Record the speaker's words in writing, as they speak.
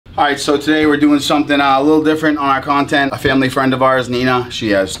Alright, so today we're doing something a little different on our content. A family friend of ours, Nina, she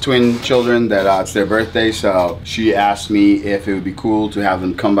has twin children that it's their birthday, so she asked me if it would be cool to have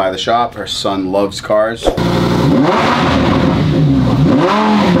them come by the shop. Her son loves cars.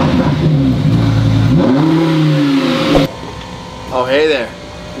 Oh, hey there.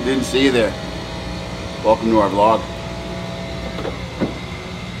 Didn't see you there. Welcome to our vlog.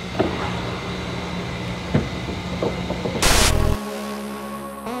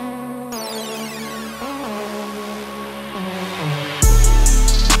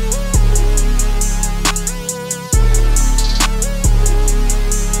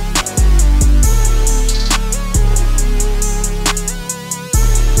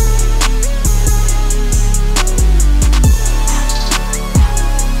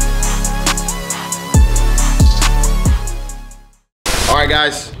 Alright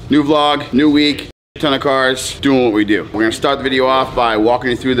guys, new vlog, new week, ton of cars, doing what we do. We're gonna start the video off by walking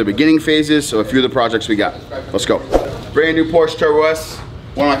you through the beginning phases of a few of the projects we got. Let's go. Brand new Porsche Turbo S.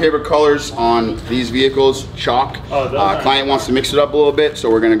 One of my favorite colors on these vehicles, chalk. Client wants to mix it up a little bit, so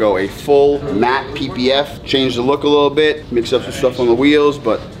we're gonna go a full matte PPF, change the look a little bit, mix up some stuff on the wheels,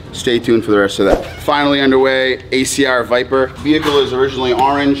 but stay tuned for the rest of that. Finally underway, ACR Viper. Vehicle is originally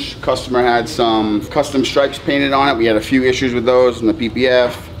orange. Customer had some custom stripes painted on it. We had a few issues with those in the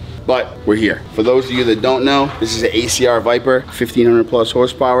PPF, but we're here. For those of you that don't know, this is an ACR Viper, 1500 plus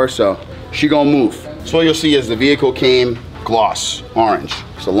horsepower, so she gonna move. So what you'll see is the vehicle came gloss, orange.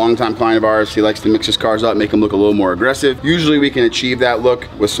 It's a longtime client of ours. He likes to mix his cars up, make them look a little more aggressive. Usually we can achieve that look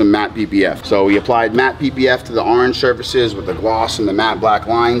with some matte PPF. So we applied matte PPF to the orange surfaces with the gloss and the matte black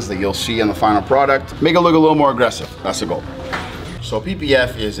lines that you'll see on the final product. Make it look a little more aggressive. That's the goal. So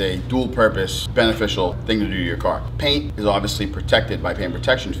PPF is a dual purpose, beneficial thing to do to your car. Paint is obviously protected by paint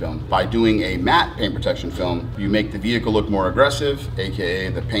protection film. By doing a matte paint protection film, you make the vehicle look more aggressive, AKA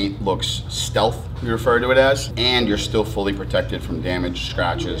the paint looks stealth, we refer to it as, and you're still fully protected from damage,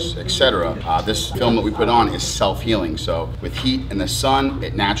 scratches, etc. This film that we put on is self-healing, so with heat and the sun,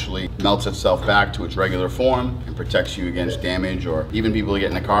 it naturally melts itself back to its regular form and protects you against damage, or even people get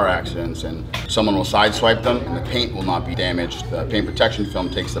into car accidents and someone will sideswipe them and the paint will not be damaged. The paint protection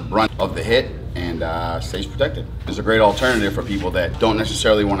film takes the brunt of the hit and stays protected. It's a great alternative for people that don't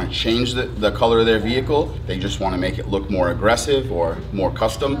necessarily want to change the color of their vehicle. They just want to make it look more aggressive or more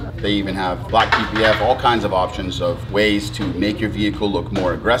custom. They even have black PPF, all kinds of options of ways to make your vehicle look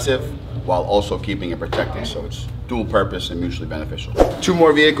more aggressive while also keeping it protected. So it's dual purpose and mutually beneficial. Two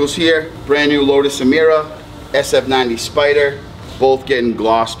more vehicles here. Brand new Lotus Emira, SF90 Spider, both getting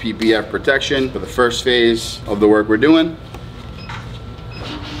gloss PPF protection for the first phase of the work we're doing.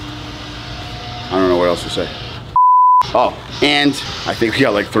 I don't know what else to say. Oh, and I think we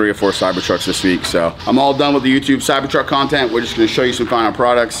got like 3 or 4 Cybertrucks this week, so I'm all done with the YouTube Cybertruck content. We're just gonna show you some final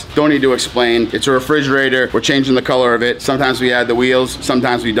products. Don't need to explain. It's a refrigerator. We're changing the color of it. Sometimes we add the wheels,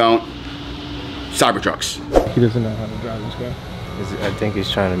 sometimes we don't. Cybertrucks. He doesn't know how to drive this guy. I think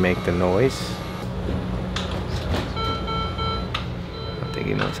he's trying to make the noise. I don't think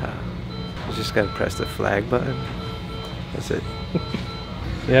he knows how. You just gotta press the flag button. That's it.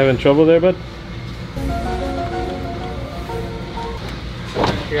 You having trouble there, bud?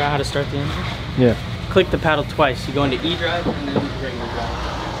 Figure out how to start the engine? Yeah. Click the paddle twice. You go into E drive and then regular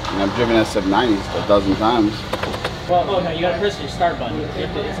drive. And I've driven SF90s a dozen times. Well, oh no, you gotta press your start button.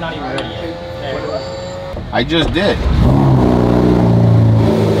 It's not even ready yet. There we go. I just did.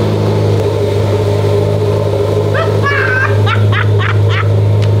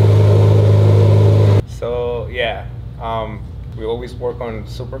 So yeah, we always work on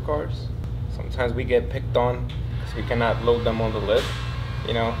supercars. Sometimes we get picked on because we cannot load them on the lift.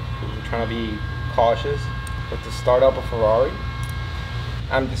 You know, we're trying to be cautious. But to start up a Ferrari,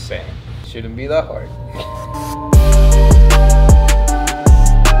 I'm just saying, it shouldn't be that hard.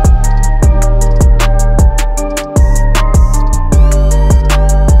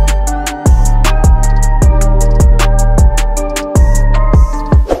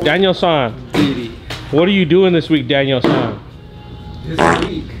 Daniel-san, what are you doing this week, Daniel-san? This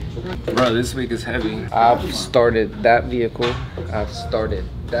week? Bro, this week is heavy. I've started that vehicle. I've started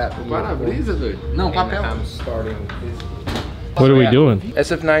that vehicle. And I'm starting this vehicle. What are we doing?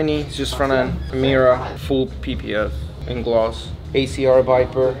 SF90, just front end, Emira, full PPF in gloss. ACR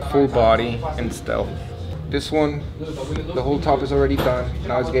Viper, full body and stealth. This one, the whole top is already done.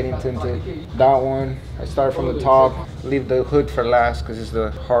 Now it's getting tinted. That one, I start from the top, leave the hood for last because it's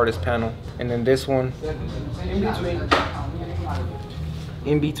the hardest panel. And then this one,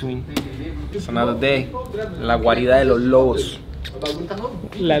 in between. It's another day. La guarida de los lobos.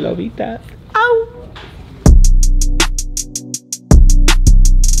 La lobita. Ow!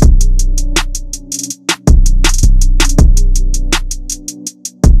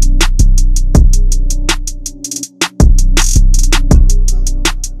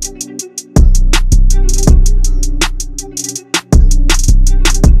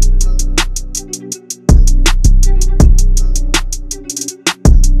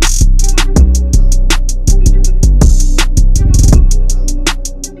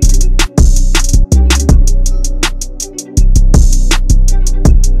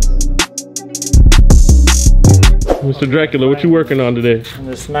 Mr. Dracula, what you working on today? And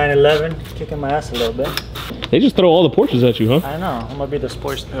this 911 kicking my ass a little bit. They just throw all the Porsches at you, huh? I know. I'm gonna be the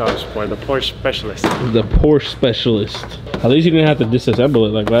sports. Oh, the Porsche specialist. The Porsche specialist. At least you didn't have to disassemble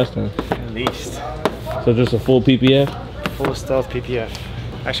it like last time. At least. So just a full PPF? Full stealth PPF.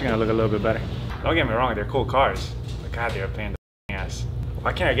 Actually gonna look a little bit better. Don't get me wrong, they're cool cars. But God, they're a pain in the ass.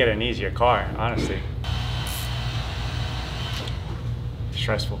 Why can't I get an easier car, honestly?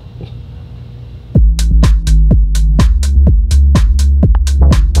 Stressful.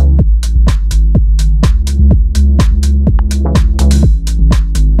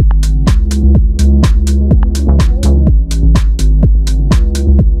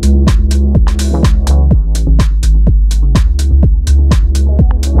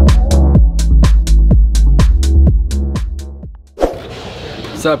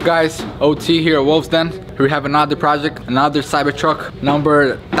 What's up guys, OT here at Wolf's Den. Here we have another project, another Cybertruck,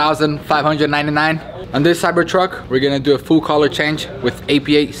 number 1599. On this Cybertruck, we're gonna do a full color change with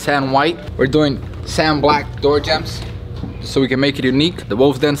APA sand white. We're doing sand black door gems, so we can make it unique, the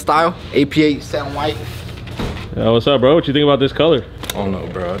Wolf's Den style. APA sand white. What's up, bro? What you think about this color? Oh no,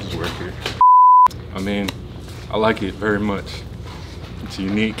 bro, I just work here. I mean, I like it very much. It's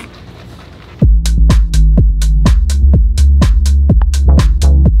unique.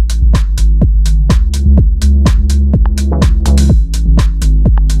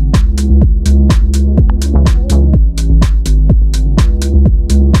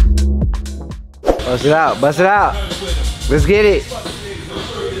 Bust it out, bust it out. Let's get it.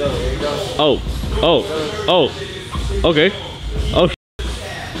 Oh, okay. Oh,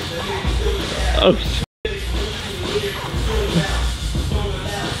 oh.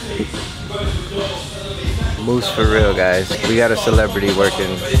 Moose for real, guys. We got a celebrity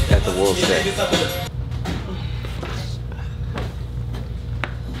working at the Wolf's Den.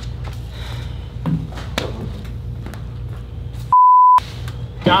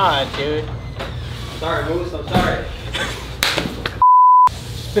 God, dude. Sorry, Moose, I'm sorry.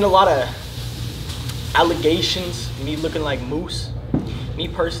 There's been a lot of allegations, me looking like Moose. Me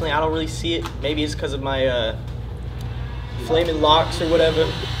personally, I don't really see it. Maybe it's because of my flaming locks or whatever.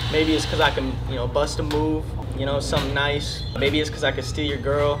 Maybe it's because I can, you know, bust a move, you know, something nice. Maybe it's because I can steal your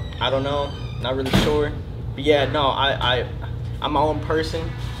girl. I don't know, not really sure. But yeah, no, I'm my own person.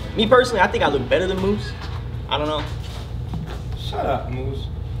 Me personally, I think I look better than Moose. I don't know. Shut up, Moose.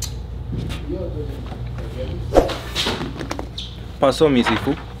 Passou, mi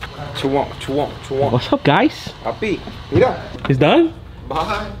sifu. Chuan. What's up, guys? Papi, mira. He's done?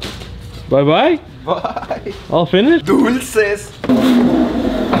 Bye. Bye-bye? Bye. All finished? Dulces.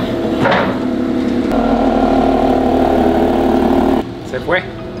 Se fue.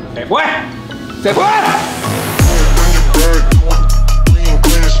 Se fue. Se fue.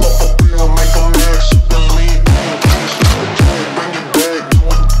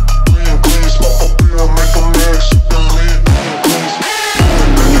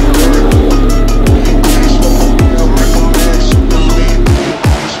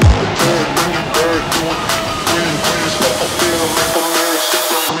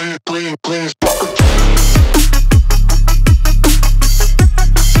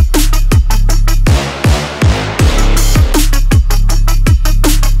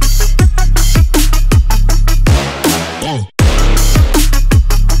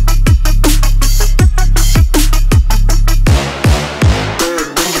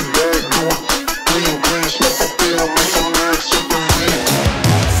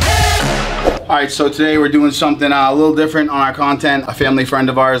 Alright, so today we're doing something a little different on our content. A family friend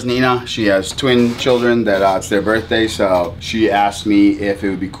of ours, Nina, she has twin children that it's their birthday, so she asked me if it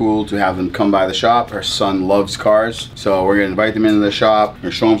would be cool to have them come by the shop. Her son loves cars, so we're gonna invite them into the shop. We're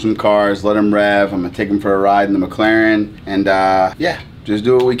gonna show them some cars, let them rev. I'm gonna take them for a ride in the McLaren, and yeah, just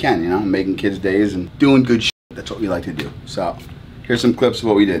do what we can, you know, making kids' days and doing good shit. That's what we like to do. So here's some clips of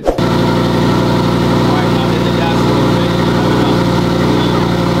what we did.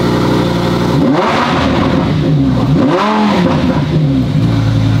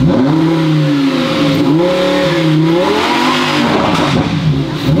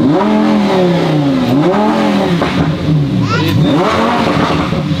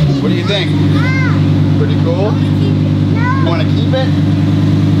 What do you think? Pretty cool? You want to keep it?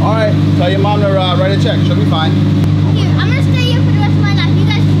 Alright, tell your mom to write a check. She'll be fine. Here, I'm going to stay here for the rest of my life. You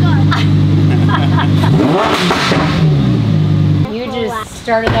guys can go. You just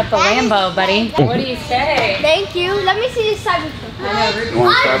started up a Lambo, buddy. What do you say? Thank you. Let me see this Cybertruck. You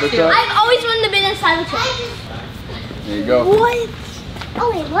want a Cybertruck? I've always wanted to be in a Cybertruck. There you go. What?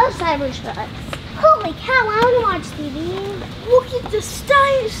 Oh, I love Cybertrucks. Holy cow, I want to watch TV. Look at the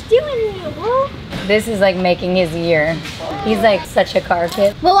style steering wheel, bro. This is like making his year. He's like such a car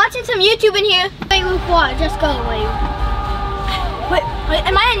kid. We're watching some YouTube in here. Wait, what? Just go. Wait,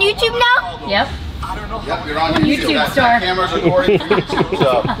 am I on YouTube now? Yep. Yep, you're on YouTube. YouTube That star. camera's recording for YouTube.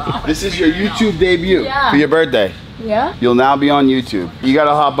 So this is your YouTube debut for your birthday. Yeah. You'll now be on YouTube. You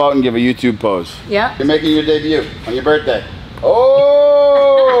gotta hop out and give a YouTube pose. Yeah. You're making your debut on your birthday.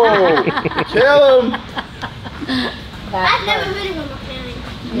 Oh! Kill him! I've never heard of a mechanic.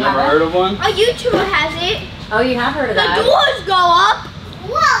 You never heard of one? A YouTuber has it. Oh, you have heard of The that? doors go up.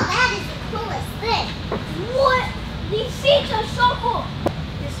 Whoa, that is the coolest thing. What? These seats are so cool.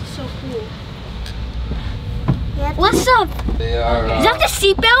 This is so cool. What's up? They are. Is that the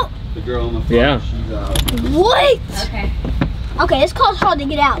seatbelt? The girl in the front. Yeah. She's What? Okay. Okay, this car's hard to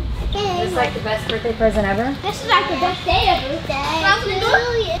get out. This is like the best birthday present ever. This is like the best day ever. Open the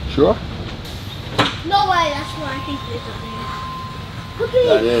door? Sure. No way, that's what I think it is up there. Look at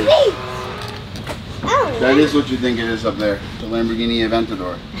That these is. seats. Oh. That is what you think it is up there. The Lamborghini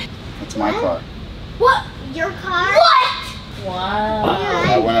Aventador. That's my car. What? Your car? What? Wow.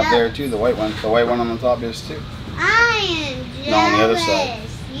 That one up there too, the white one. The white one on the top is too. I am jealous. No, on the other side.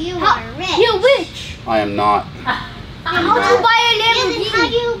 You are rich. You're rich. I am not. How'd you buy a Lamborghini? How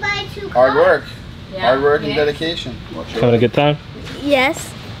do you buy two cars? Hard work. Yeah. Hard work and dedication. Having a good time? Yes.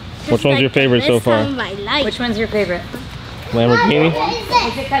 Which one's your favorite so far? Which one's your favorite? Lamborghini? Is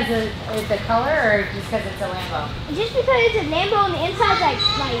it because of the color or just because it's a Lambo? Just because it's a Lambo and the inside's like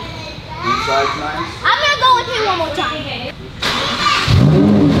Inside's nice. I'm gonna go with him one more time.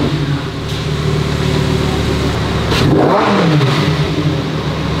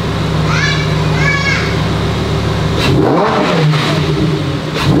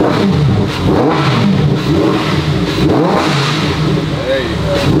 There you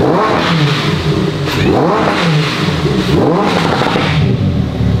go.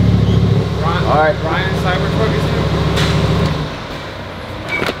 All right. Ryan Cybertruck is here.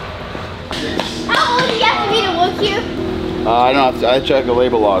 How old do you have to be to work here? I don't have to, I check the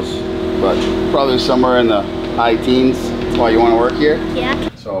labor laws, but probably somewhere in the high teens. That's why you want to work here. Yeah.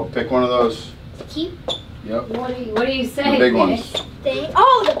 So pick one of those. Keep. Yep. What do you say? The big Phoenix? ones.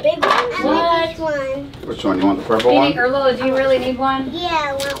 Oh, the big one. What? One. Which one? You want the purple Phoenix one? or Lola, do you really need one? Yeah,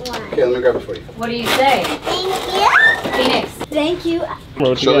 I want one. Okay, let me grab it for you. What do you say? Thank you. Phoenix. Thank you.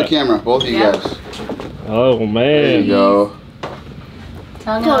 What Show you the got? camera, both of you Yeah. guys. Oh There man. you go.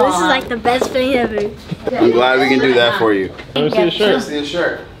 Tell me Oh, this all. is like the best thing ever. I'm glad we can do that for you. Let me see the Let's shirt. see the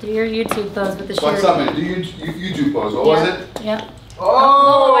shirt. Do your YouTube pose with the shirt. What's up, man? Do YouTube pose. What was it? Yeah.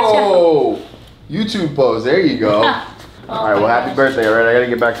 Oh! YouTube pose. There you go. Oh All right, well, my happy gosh. birthday, all right? I gotta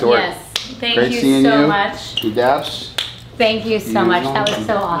get back to work. Yes. Thank Great you seeing so you. much. You daps? Thank you so much. That was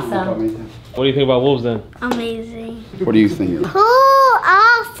so awesome. What do you think about wolves then? Amazing. What do you think? Cool.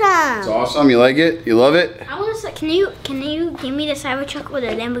 Awesome. It's awesome. You like it? You love it? I want to. Can you give me the Cybertruck with a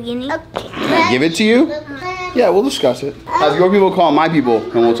Lamborghini? Okay. Can I give it to you? Yeah, we'll discuss it. Have your people call my people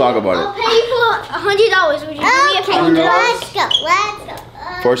and we'll talk about I'll it. pay you for $100. Would you give me a $100? Let's go. Let's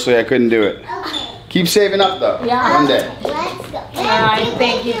go. Fortunately, I couldn't do it. Keep saving up though. Yeah. One day. Let's go. All right.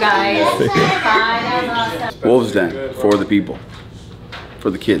 Thank you guys. Bye. That was awesome. Wolves Den for the people, for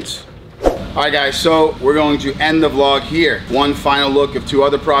the kids. All right, guys, so we're going to end the vlog here. One final look of two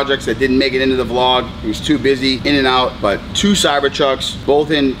other projects that didn't make it into the vlog. It was too busy, in and out, but two Cybertrucks,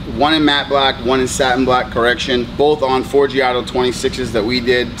 both in, one in matte black, one in satin black, correction, both on Forgiato 26s that we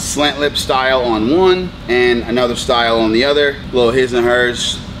did. Slant lip style on one and another style on the other. A little his and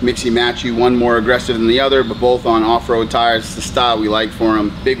hers, mixy matchy, one more aggressive than the other, but both on off-road tires. It's the style we like for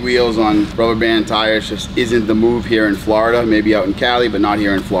them. Big wheels on rubber band tires just isn't the move here in Florida, maybe out in Cali, but not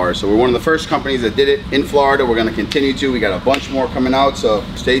here in Florida. So we're one of the first companies that did it in Florida. We're gonna continue to. We got a bunch more coming out, so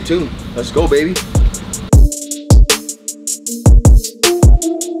stay tuned. Let's go, baby.